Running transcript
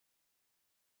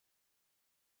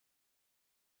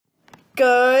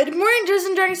Good morning,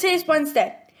 Dresden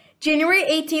Wednesday, January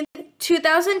 18th,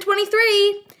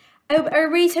 2023. I hope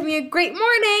everybody's having a great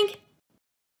morning.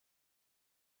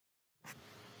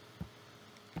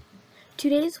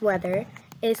 Today's weather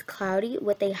is cloudy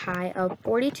with a high of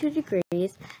 42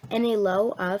 degrees and a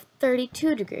low of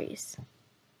 32 degrees.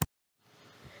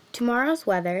 Tomorrow's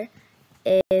weather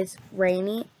is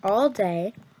rainy all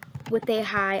day with a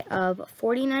high of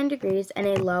 49 degrees and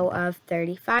a low of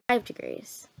 35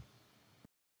 degrees.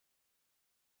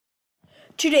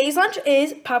 Today's lunch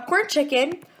is popcorn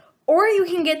chicken, or you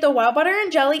can get the wild butter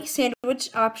and jelly sandwich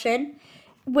option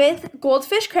with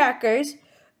goldfish crackers,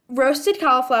 roasted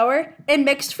cauliflower, and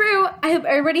mixed fruit. I hope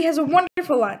everybody has a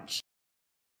wonderful lunch.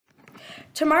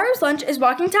 Tomorrow's lunch is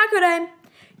walking taco time.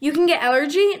 You can get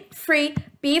allergy-free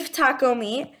beef taco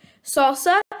meat,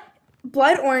 salsa,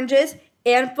 blood oranges,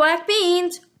 and black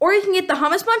beans, or you can get the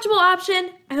hummus munchable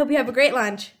option. I hope you have a great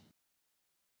lunch.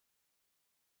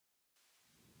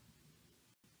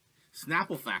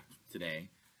 Snapple fact today,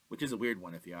 which is a weird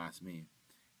one if you ask me.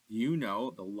 Do you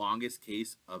know the longest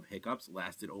case of hiccups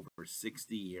lasted over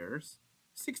 60 years?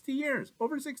 60 years!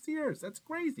 Over 60 years! That's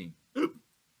crazy!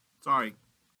 Sorry.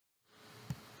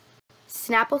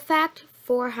 Snapple fact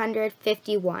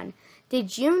 451.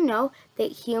 Did you know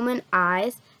that human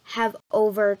eyes have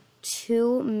over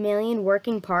 2 million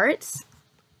working parts?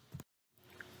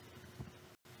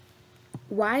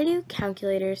 Why do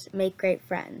calculators make great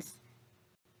friends?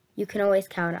 You can always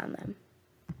count on them.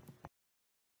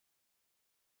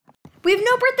 We have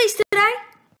no birthdays today.